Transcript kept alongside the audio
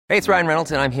Hey, it's Ryan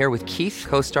Reynolds, and I'm here with Keith,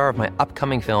 co-star of my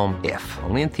upcoming film, If,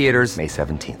 only in theaters May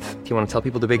 17th. Do you want to tell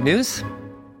people the big news?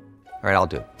 All right,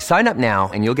 I'll do it. Sign up now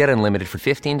and you'll get unlimited for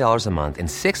 $15 a month and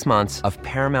 6 months of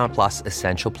Paramount Plus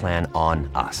Essential Plan on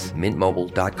us.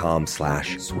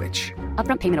 MintMobile.com/switch.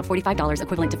 Upfront payment of $45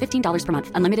 equivalent to $15 per month.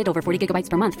 Unlimited over 40 gigabytes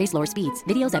per month. Face lower speeds.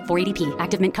 Videos at 480p.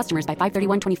 Active Mint customers by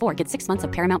 531.24 get 6 months of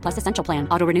Paramount Plus Essential Plan.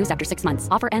 Auto renews after 6 months.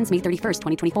 Offer ends May 31st,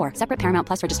 2024. Separate Paramount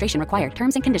Plus registration required.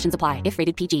 Terms and conditions apply if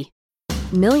rated PG.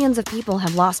 Millions of people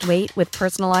have lost weight with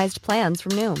personalized plans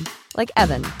from Noom. Like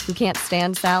Evan, who can't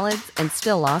stand salads and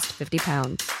still lost 50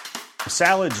 pounds.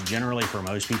 Salads generally for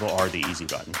most people are the easy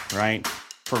button, right?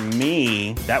 For me,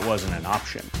 that wasn't an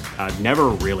option. I never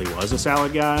really was a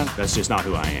salad guy. That's just not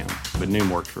who I am. But Noom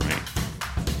worked for me.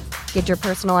 Get your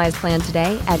personalized plan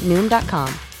today at Noom.com.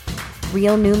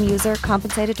 Real Noom user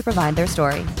compensated to provide their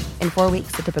story. In 4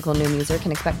 weeks, the typical Noom user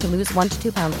can expect to lose 1 to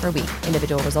 2 pounds per week.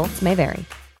 Individual results may vary.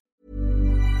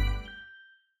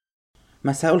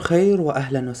 مساء الخير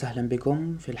وأهلا وسهلا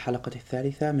بكم في الحلقة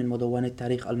الثالثة من مدونة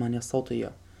تاريخ ألمانيا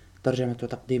الصوتية. ترجمة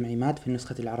وتقديم عماد في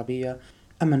النسخة العربية،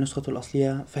 أما النسخة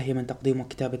الأصلية فهي من تقديم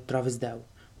وكتابة ترافيس داو.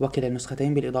 وكلا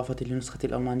النسختين بالإضافة للنسخة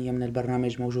الألمانية من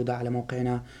البرنامج موجودة على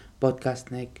موقعنا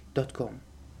podcastnik.com.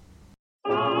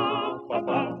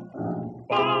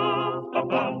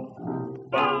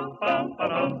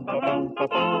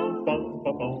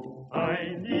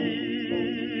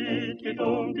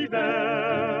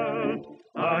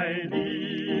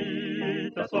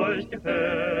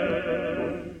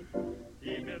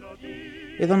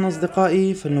 إذن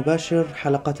أصدقائي، فلنباشر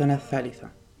حلقتنا الثالثة.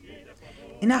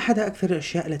 إن أحد أكثر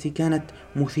الأشياء التي كانت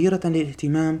مثيرة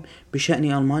للاهتمام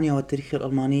بشأن ألمانيا والتاريخ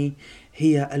الألماني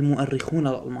هي المؤرخون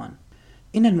الألمان.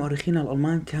 إن المؤرخين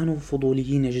الألمان كانوا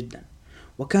فضوليين جدا،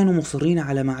 وكانوا مصرين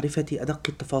على معرفة أدق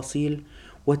التفاصيل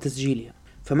وتسجيلها.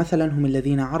 فمثلا هم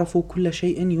الذين عرفوا كل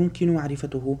شيء يمكن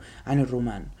معرفته عن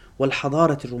الرومان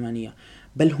والحضارة الرومانية،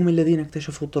 بل هم الذين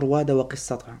اكتشفوا طروادة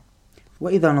وقصتها.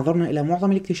 وإذا نظرنا إلى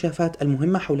معظم الاكتشافات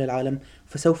المهمة حول العالم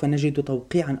فسوف نجد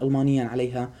توقيعا ألمانيا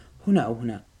عليها هنا أو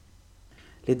هناك،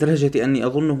 لدرجة أني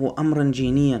أظنه أمرا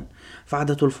جينيا.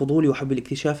 فعادة الفضول وحب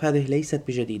الاكتشاف هذه ليست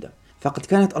بجديدة، فقد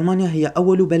كانت ألمانيا هي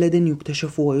أول بلد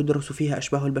يكتشف ويدرس فيها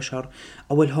أشباه البشر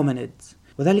أو الهومينيدز،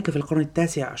 وذلك في القرن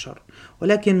 19.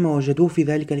 ولكن ما وجدوه في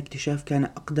ذلك الاكتشاف كان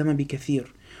أقدم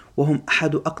بكثير، وهم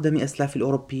أحد أقدم أسلاف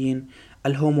الأوروبيين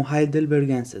الهومو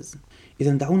هايدلبرغنسز.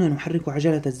 إذا دعونا نحرك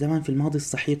عجلة الزمن في الماضي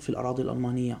السحيق في الأراضي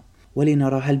الألمانية،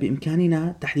 ولنرى هل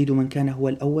بإمكاننا تحديد من كان هو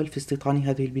الأول في استيطان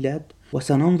هذه البلاد.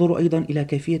 وسننظر أيضا إلى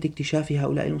كيفية اكتشاف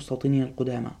هؤلاء المستوطنين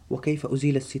القدامى وكيف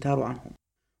أزيل الستار عنهم.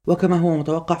 وكما هو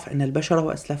متوقع فإن البشر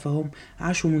وأسلافهم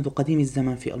عاشوا منذ قديم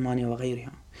الزمن في ألمانيا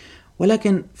وغيرها،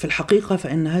 ولكن في الحقيقة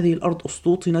فإن هذه الأرض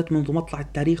استوطنت منذ مطلع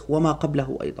التاريخ وما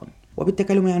قبله أيضا.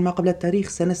 وبالتكلم عن ما قبل التاريخ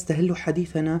سنستهل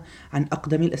حديثنا عن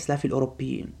أقدم الأسلاف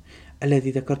الأوروبيين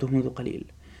الذي ذكرته منذ قليل،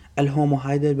 الهومو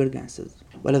هايدلبرغنسز،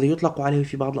 والذي يطلق عليه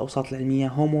في بعض الأوساط العلمية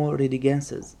هومو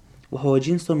ريديجنسز، وهو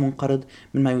جنس منقرض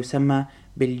مما يسمى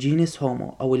بالجينس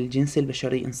هومو أو الجنس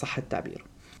البشري إن صح التعبير،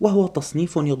 وهو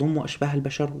تصنيف يضم أشباه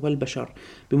البشر والبشر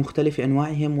بمختلف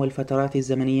أنواعهم والفترات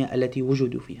الزمنية التي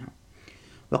وجدوا فيها.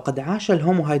 وقد عاش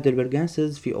الهومو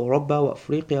هايدلبرغنسز في أوروبا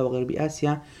وأفريقيا وغرب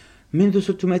آسيا منذ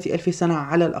 600 ألف سنة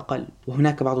على الأقل،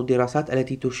 وهناك بعض الدراسات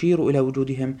التي تشير إلى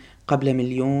وجودهم قبل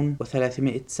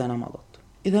 1,300,000 سنة مضت.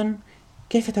 إذن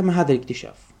كيف تم هذا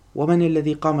الاكتشاف؟ ومن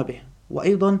الذي قام به؟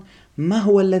 وأيضا ما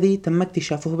هو الذي تم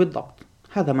اكتشافه بالضبط؟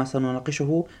 هذا ما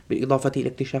سنناقشه بالإضافة إلى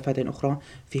اكتشافات أخرى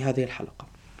في هذه الحلقة.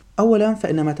 أولا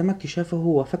فإن ما تم اكتشافه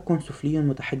هو فك سفلي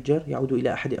متحجر يعود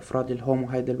إلى أحد أفراد الهومو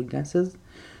هايدلبرغنسز،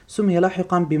 سمي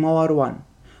لاحقا بماور 1.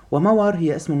 وماور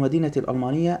هي اسم المدينة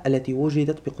الألمانية التي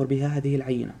وجدت بقربها هذه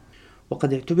العينة،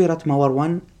 وقد اعتبرت ماور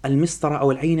 1 المسطرة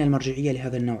أو العينة المرجعية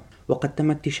لهذا النوع، وقد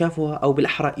تم اكتشافها أو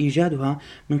بالأحرى إيجادها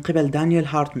من قبل دانيال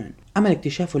هارتمان. أما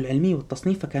الاكتشاف العلمي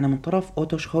والتصنيف فكان من طرف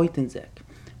أوتو شخويتنزاك،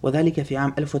 وذلك في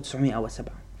عام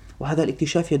 1907. وهذا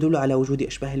الاكتشاف يدل على وجود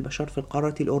أشباه البشر في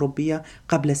القارة الأوروبية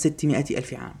قبل 600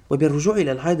 ألف عام. وبالرجوع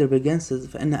إلى الهايدلبرغنسز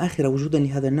فإن آخر وجودا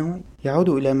لهذا النوع يعود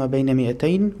إلى ما بين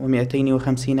 200 و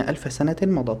 250 ألف سنة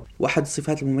مضت. وأحد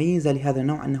الصفات المميزة لهذا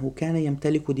النوع أنه كان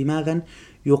يمتلك دماغا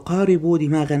يقارب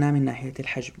دماغنا من ناحية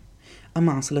الحجم.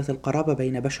 أما عن صلة القرابة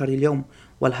بين بشر اليوم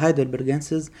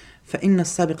والهايدلبرغنسز فإن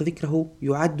السابق ذكره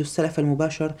يعد السلف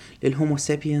المباشر للهومو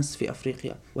سابينس في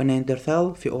أفريقيا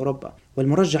والنياندرثال في أوروبا،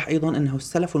 والمرجح أيضا أنه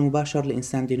السلف المباشر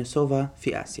لإنسان دينيسوفا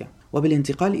في آسيا.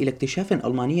 وبالانتقال إلى اكتشاف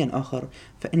ألماني آخر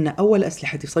فإن أول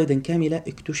أسلحة صيد كاملة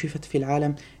اكتشفت في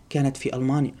العالم كانت في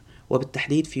ألمانيا،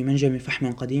 وبالتحديد في منجم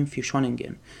فحم قديم في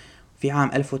شونينغن في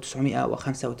عام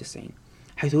 1995،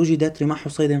 حيث وجدت رماح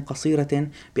صيد قصيرة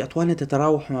بأطوال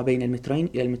تتراوح ما بين 2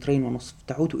 إلى 2.5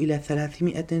 تعود إلى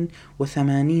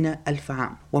 380 ألف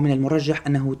عام، ومن المرجح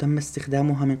أنه تم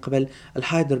استخدامها من قبل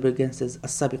الهايدلبرجنسز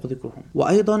السابق ذكرهم.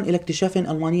 وأيضا إلى اكتشاف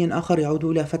ألماني آخر يعود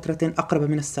إلى فترة أقرب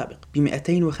من السابق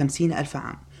ب250 ألف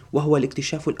عام، وهو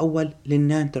الاكتشاف الأول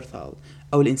للنياندرتال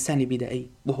أو الإنسان البدائي،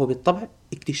 وهو بالطبع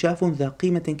اكتشاف ذا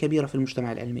قيمة كبيرة في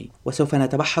المجتمع العلمي. وسوف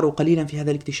نتبحر قليلا في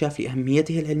هذا الاكتشاف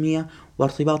لأهميته العلمية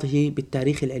وارتباطه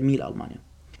بالتاريخ العلمي الألماني.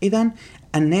 إذن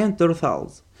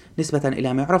النياندرتالز نسبة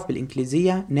إلى ما يعرف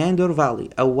بالإنجليزية نياندر فالي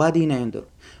أو وادي نياندر،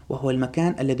 وهو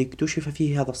المكان الذي اكتشف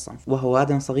فيه هذا الصنف، وهو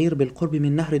واد صغير بالقرب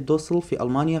من نهر الدوسل في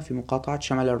ألمانيا في مقاطعة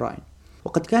شمال الراين.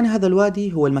 وقد كان هذا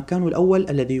الوادي هو المكان الأول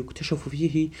الذي يكتشف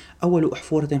فيه أول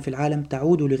أحفورة في العالم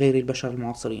تعود لغير البشر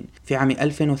المعاصرين في عام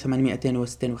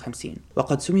 1856.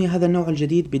 وقد سمي هذا النوع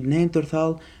الجديد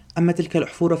بالنياندرتال، أما تلك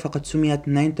الأحفورة فقد سميت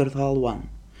نياندرتال 1،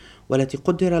 والتي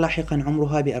قدر لاحقا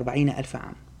عمرها ب40 ألف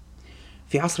عام.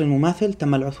 في عصر مماثل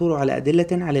تم العثور على أدلة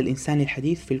على الإنسان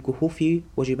الحديث في الكهوف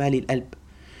وجبال الألب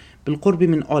بالقرب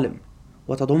من أولم،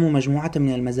 وتضم مجموعة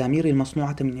من المزامير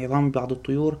المصنوعة من عظام بعض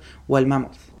الطيور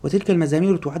والماموث، وتلك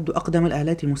المزامير تعد أقدم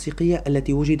الآلات الموسيقية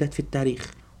التي وجدت في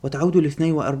التاريخ، وتعود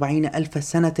ل42 ألف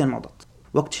سنة مضت.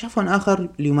 واكتشاف آخر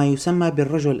لما يسمى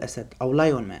بالرجل الأسد أو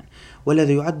لايون مان،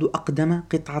 والذي يعد أقدم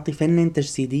قطعة فن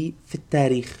تجسيدي في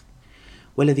التاريخ،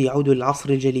 والذي يعود للعصر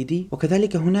الجليدي.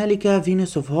 وكذلك هنالك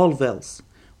فينوس اوف هولفيلز،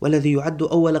 والذي يعد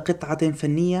أول قطعة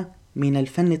فنية من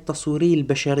الفن التصويري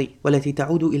البشري، والتي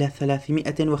تعود إلى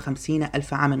 350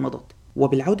 ألف عام مضت.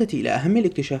 وبالعودة إلى أهم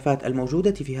الاكتشافات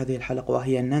الموجودة في هذه الحلقة،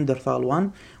 وهي النياندرتال 1،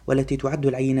 والتي تعد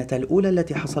العينة الأولى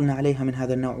التي حصلنا عليها من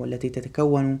هذا النوع، والتي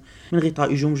تتكون من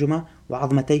غطاء جمجمة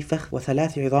وعظمتي فخذ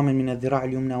و3 عظام من الذراع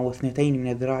اليمنى و2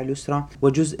 من الذراع اليسرى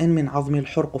وجزء من عظم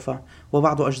الحرقفة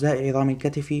وبعض أجزاء عظام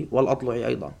الكتف والأضلع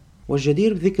أيضا.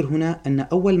 والجدير بذكر هنا أن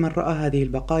أول من رأى هذه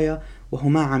البقايا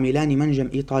وهما عاملان منجم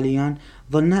إيطاليان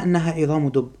ظنا أنها عظام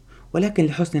دب، ولكن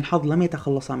لحسن الحظ لم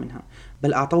يتخلصا منها،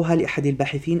 بل أعطوها لأحد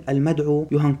الباحثين المدعو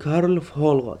يوهان كارل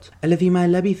فهولغوت، الذي ما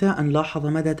لبث أن لاحظ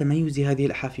مدى تميز هذه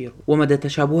الأحافير ومدى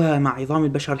تشابهها مع عظام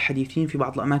البشر الحديثين في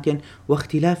بعض الأماكن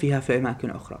واختلافها في أماكن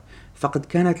أخرى. فقد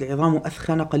كانت العظام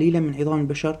أثخن قليلا من عظام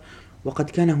البشر، وقد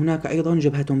كان هناك أيضا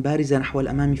جبهة بارزة نحو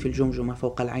الأمام في الجمجمة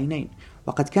فوق العينين.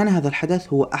 وقد كان هذا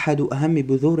الحدث هو أحد أهم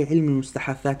بذور علم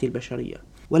المستحاثات البشرية،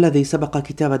 والذي سبق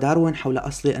كتاب داروين حول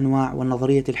أصل الأنواع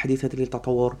والنظرية الحديثة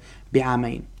للتطور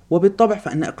بعامين. وبالطبع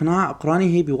فإن إقناع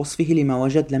أقرانه بوصفه لما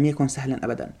وجد لم يكن سهلا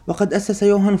أبدا. وقد أسس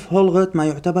يوهان فهولغوت ما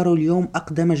يعتبر اليوم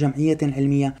أقدم جمعية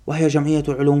علمية، وهي جمعية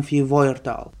علوم في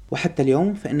فويرتال، وحتى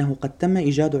اليوم فإنه قد تم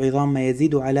إيجاد عظام ما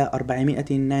يزيد على 400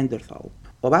 نياندرتال.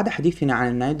 وبعد حديثنا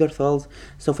عن النياندرتالز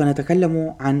سوف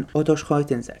نتكلم عن أوتو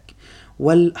شخويتنزاك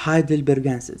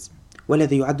والهايدلبرجنسز،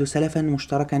 والذي يعد سلفا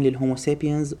مشتركا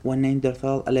للهوموسابينز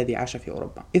والنياندرتال الذي عاش في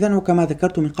أوروبا. إذن وكما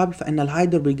ذكرت من قبل فإن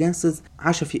الهايدلبرجنسز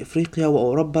عاش في إفريقيا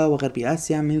وأوروبا وغرب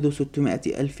آسيا منذ 600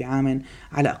 ألف عام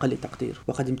على أقل تقدير،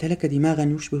 وقد امتلك دماغا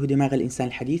يشبه دماغ الإنسان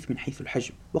الحديث من حيث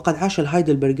الحجم. وقد عاش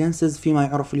الهايدلبرجنسز فيما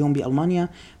يعرف اليوم بألمانيا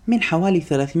من حوالي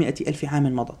 300 ألف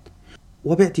عام مضت.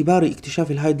 وباعتبار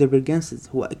اكتشاف الهايدلبرجنسز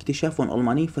هو اكتشاف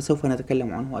ألماني فسوف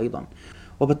نتكلم عنه أيضا.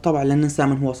 وبالطبع لن ننسى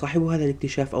من هو صاحب هذا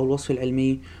الاكتشاف أو الوصف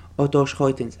العلمي، أوتو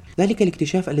شخويتنزاك. ذلك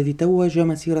الاكتشاف الذي توج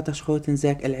مسيرة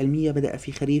شخويتنزاك العلمية بدأ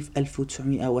في خريف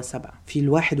 1907 في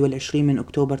 21 من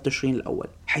أكتوبر تشرين الأول،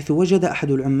 حيث وجد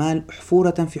أحد العمال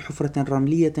أحفورة في حفرة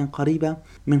رملية قريبة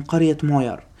من قرية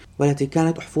موير، والتي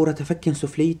كانت أحفورة فك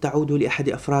سفلي تعود لأحد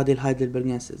أفراد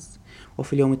الهايدلبرجنسز.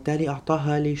 وفي اليوم التالي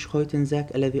أعطاها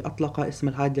لشخويتنزاك الذي أطلق اسم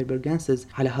الهايدلبرجنسز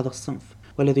على هذا الصنف،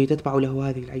 والذي تتبع له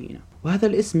هذه العينة. وهذا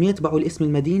الاسم يتبع الاسم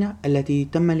المدينة التي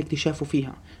تم الاكتشاف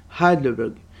فيها،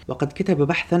 هايدلبرغ. وقد كتب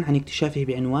بحثا عن اكتشافه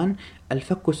بعنوان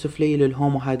الفك السفلي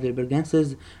للهومو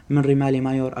هايدلبرجنسز من رمال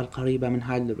مايور القريبة من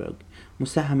هايدلبرغ،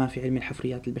 مساهمة في علم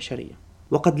الحفريات البشرية.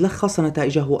 وقد لخص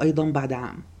نتائجه أيضا بعد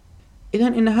عام.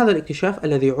 إذن إن هذا الاكتشاف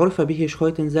الذي عرف به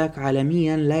شخويتنزاك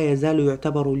عالميا لا يزال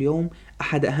يعتبر اليوم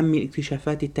أحد أهم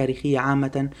الاكتشافات التاريخية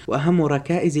عامة وأهم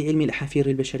ركائز علم الأحافير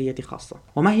البشرية خاصة.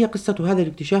 وما هي قصة هذا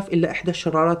الاكتشاف إلا إحدى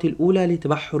الشرارات الأولى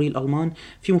لتبحر الألمان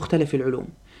في مختلف العلوم،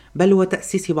 بل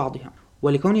وتأسيس بعضها.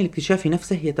 ولكون الاكتشاف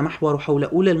نفسه يتمحور حول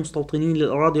أولى المستوطنين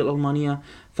للأراضي الألمانية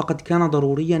فقد كان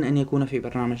ضروريا أن يكون في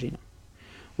برنامجنا.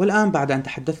 والآن بعد أن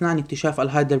تحدثنا عن اكتشاف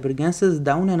الهايدلبرجنسز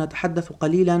دعونا نتحدث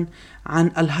قليلا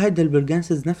عن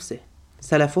الهايدلبرجنسز نفسه،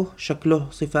 سلفه، شكله،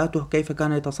 صفاته، كيف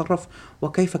كان يتصرف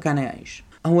وكيف كان يعيش.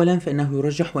 أولا فإنه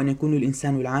يرجح أن يكون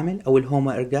الإنسان العامل أو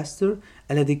الهومو إرغاستر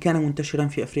الذي كان منتشرا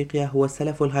في أفريقيا هو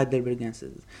سلف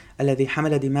الهايدلبرجنسز الذي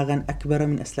حمل دماغا أكبر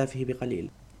من أسلافه بقليل.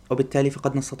 وبالتالي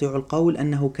فقد نستطيع القول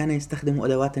أنه كان يستخدم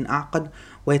أدوات أعقد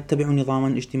ويتبع نظاما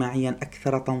اجتماعيا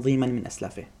أكثر تنظيما من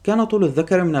أسلافه. كان طول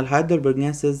الذكر من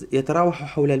الهايدلبرغنسز يتراوح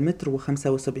حول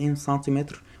 1.75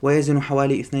 سنتيمتر ويزن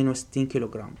حوالي 62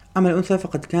 كيلوغرام، أما الأنثى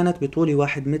فقد كانت بطول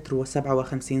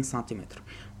 1.57 سنتيمتر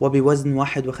وبوزن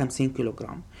 51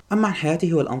 كيلوغرام. أما عن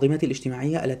حياته والأنظمة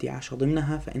الاجتماعية التي عاش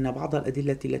ضمنها، فإن بعض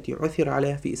الأدلة التي عثر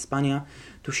عليها في إسبانيا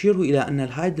تشير إلى أن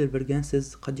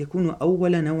الهايدلبرغنسز قد يكون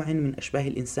أول نوع من أشباه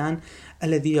الإنسان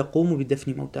الذي يقوم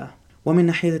بدفن موتاه. ومن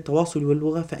ناحية التواصل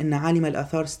واللغة، فإن عالم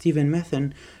الآثار ستيفن ماثن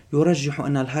يرجح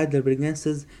أن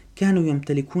الهايدلبرغنسز كانوا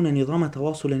يمتلكون نظام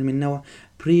تواصل من نوع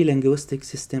Pre-Linguistic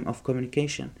System of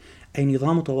Communication، أي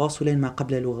نظام تواصل ما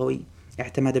قبل لغوي،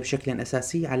 اعتمد بشكل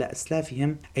أساسي على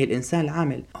أسلافهم أي الإنسان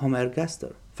العامل هومو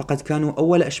إرغاستر، فقد كانوا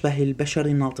أول أشباه البشر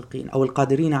الناطقين أو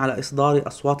القادرين على إصدار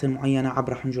أصوات معينة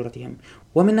عبر حنجرتهم.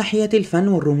 ومن ناحية الفن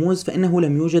والرموز، فإنه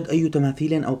لم يوجد أي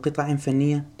تماثيل أو قطع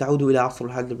فنية تعود إلى عصر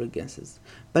الهايدلبرغنسز،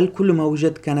 بل كل ما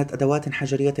وجد كانت أدوات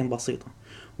حجرية بسيطة.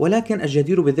 ولكن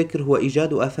الجدير بالذكر هو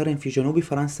إيجاد آثار في جنوب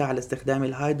فرنسا على استخدام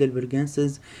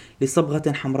الهايدلبرغنسز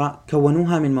لصبغة حمراء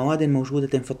كونوها من مواد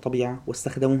موجودة في الطبيعة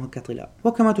واستخدموها كطلاء.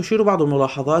 وكما تشير بعض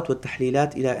الملاحظات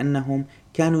والتحليلات إلى أنهم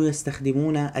كانوا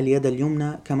يستخدمون اليد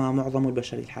اليمنى كما معظم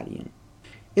البشر الحاليين.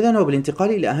 إذن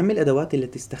وبالانتقال إلى أهم الأدوات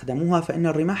التي استخدموها، فإن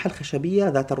الرماح الخشبية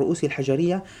ذات الرؤوس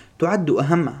الحجرية تعد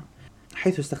أهمها،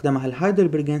 حيث استخدمها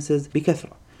الهايدلبرغنسز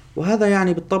بكثرة، وهذا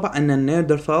يعني بالطبع أن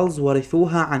النيردرثالز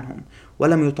ورثوها عنهم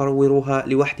ولم يطوروها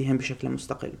لوحدهم بشكل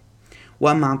مستقل.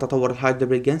 وأما عن تطور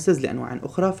الهايدلبرغنسز لأنواع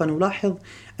أخرى، فنلاحظ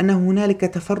أن هنالك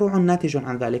تفرع ناتج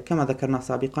عن ذلك كما ذكرنا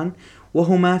سابقا،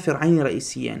 وهما فرعين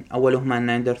رئيسيين، أولهما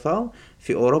النيردرثال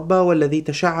في أوروبا والذي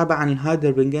تشعب عن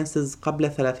الهايدلبرغنسز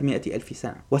قبل 300 ألف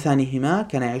سنة، وثانيهما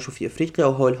كان يعيش في أفريقيا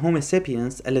وهو الهومو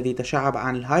سابينس الذي تشعب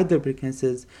عن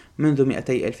الهايدلبرغنسز منذ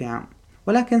 200 ألف عام.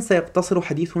 ولكن سيقتصر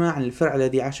حديثنا عن الفرع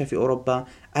الذي عاش في أوروبا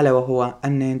ألا وهو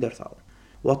النيردرثال.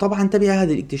 وطبعا تبع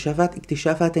هذه الاكتشافات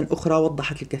اكتشافات أخرى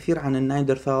وضحت الكثير عن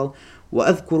النيردرثال،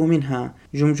 وأذكر منها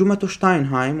جمجمة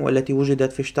شتاينهايم والتي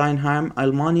وجدت في شتاينهايم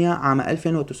ألمانيا عام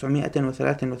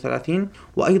 1933،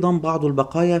 وأيضا بعض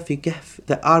البقايا في كهف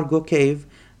آرغو كيف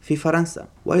في فرنسا،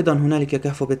 وأيضا هنالك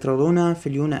كهف بترولونا في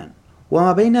اليونان.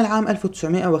 وما بين العام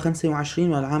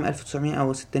 1925 والعام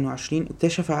 1926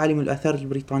 اكتشف عالم الآثار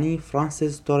البريطاني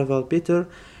فرانسيس توريفال بيتر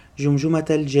جمجمة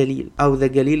الجليل أو ذا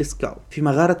جليل سكال في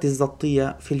مغارة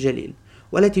الزطية في الجليل،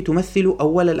 والتي تمثل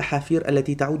أول الأحافير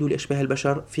التي تعود لأشباه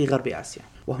البشر في غرب آسيا.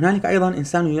 وهنالك أيضا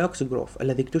إنسان يوكس جروف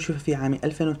الذي اكتشف في عام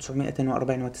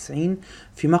 1994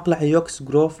 في مقلع يوكس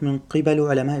جروف من قبل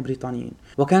علماء بريطانيين،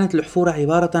 وكانت الحفورة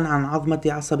عبارة عن عظمة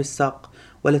عصب الساق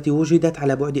والتي وجدت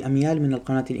على بعد أميال من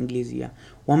القناة الإنجليزية،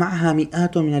 ومعها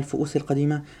مئات من الفؤوس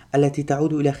القديمة التي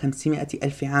تعود إلى 500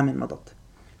 ألف عام مضت.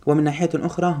 ومن ناحية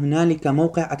أخرى هنالك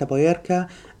موقع أتابويركا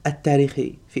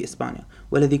التاريخي في إسبانيا،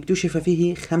 والذي اكتشف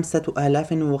فيه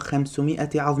 5500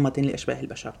 عظمة لأشباه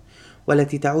البشر،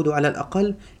 والتي تعود على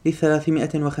الأقل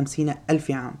ل350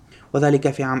 ألف عام،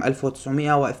 وذلك في عام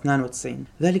 1992.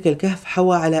 ذلك الكهف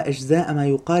حوى على أجزاء ما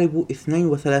يقارب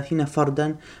 32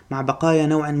 فردا مع بقايا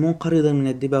نوع منقرض من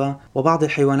الدببة وبعض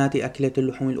الحيوانات أكلة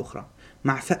اللحوم الأخرى،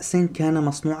 مع فأس كان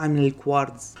مصنوعا من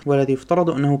الكوارتز، والذي يفترض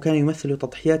أنه كان يمثل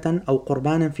تضحية أو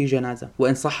قربانا في جنازة.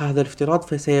 وإن صح هذا الافتراض،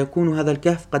 فسيكون هذا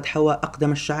الكهف قد حوى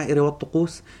أقدم الشعائر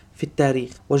والطقوس في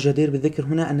التاريخ. والجدير بالذكر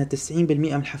هنا أن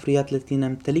 90% من الحفريات التي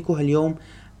نمتلكها اليوم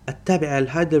التابعة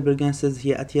للهايدلبرغنسز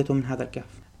هي أتية من هذا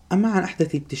الكهف. أما عن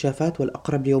أحدث الاكتشافات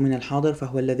والأقرب ليومنا الحاضر،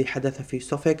 فهو الذي حدث في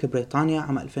سوفيك بريطانيا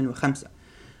عام 2005،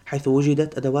 حيث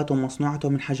وجدت أدوات مصنوعة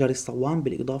من حجر الصوان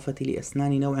بالإضافة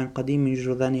لأسنان نوع قديم من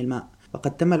جرذان الماء،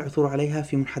 وقد تم العثور عليها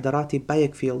في منحدرات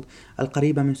بايكفيلد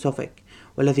القريبة من سوفيك،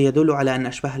 والذي يدل على أن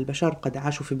أشباه البشر قد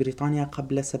عاشوا في بريطانيا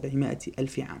قبل 700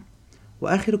 ألف عام.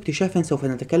 وآخر اكتشاف سوف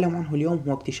نتكلم عنه اليوم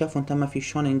هو اكتشاف تم في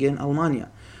شونينغن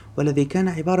ألمانيا، والذي كان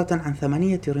عبارة عن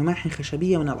 8 رماح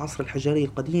خشبية من العصر الحجري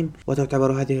القديم،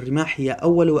 وتعتبر هذه الرماح هي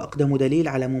أول وأقدم دليل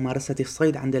على ممارسة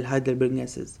الصيد عند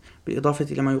الهايدلبرغنسز، بالإضافة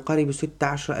إلى ما يقارب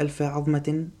 16,000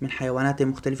 عظمة من حيوانات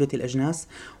مختلفة الأجناس،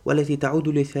 والتي تعود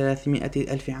ل 300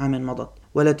 ألف عام مضت،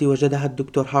 والتي وجدها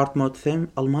الدكتور هارتموت ثيم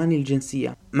ألماني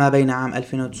الجنسية ما بين عام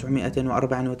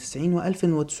 1994 و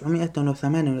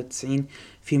 1998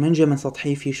 في منجم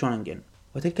سطحي في شونينغن.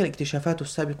 وتلك الاكتشافات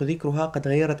السابق ذكرها قد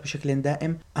غيرت بشكل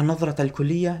دائم النظرة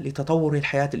الكلية لتطور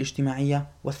الحياة الاجتماعية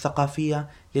والثقافية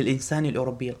للإنسان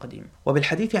الأوروبي القديم.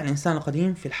 وبالحديث عن الإنسان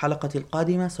القديم في الحلقة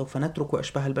القادمة سوف نترك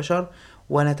أشباه البشر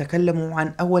ونتكلم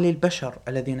عن أول البشر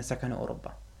الذين سكنوا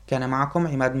أوروبا. كان معكم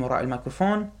عماد من وراء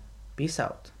الميكروفون. Peace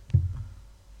out.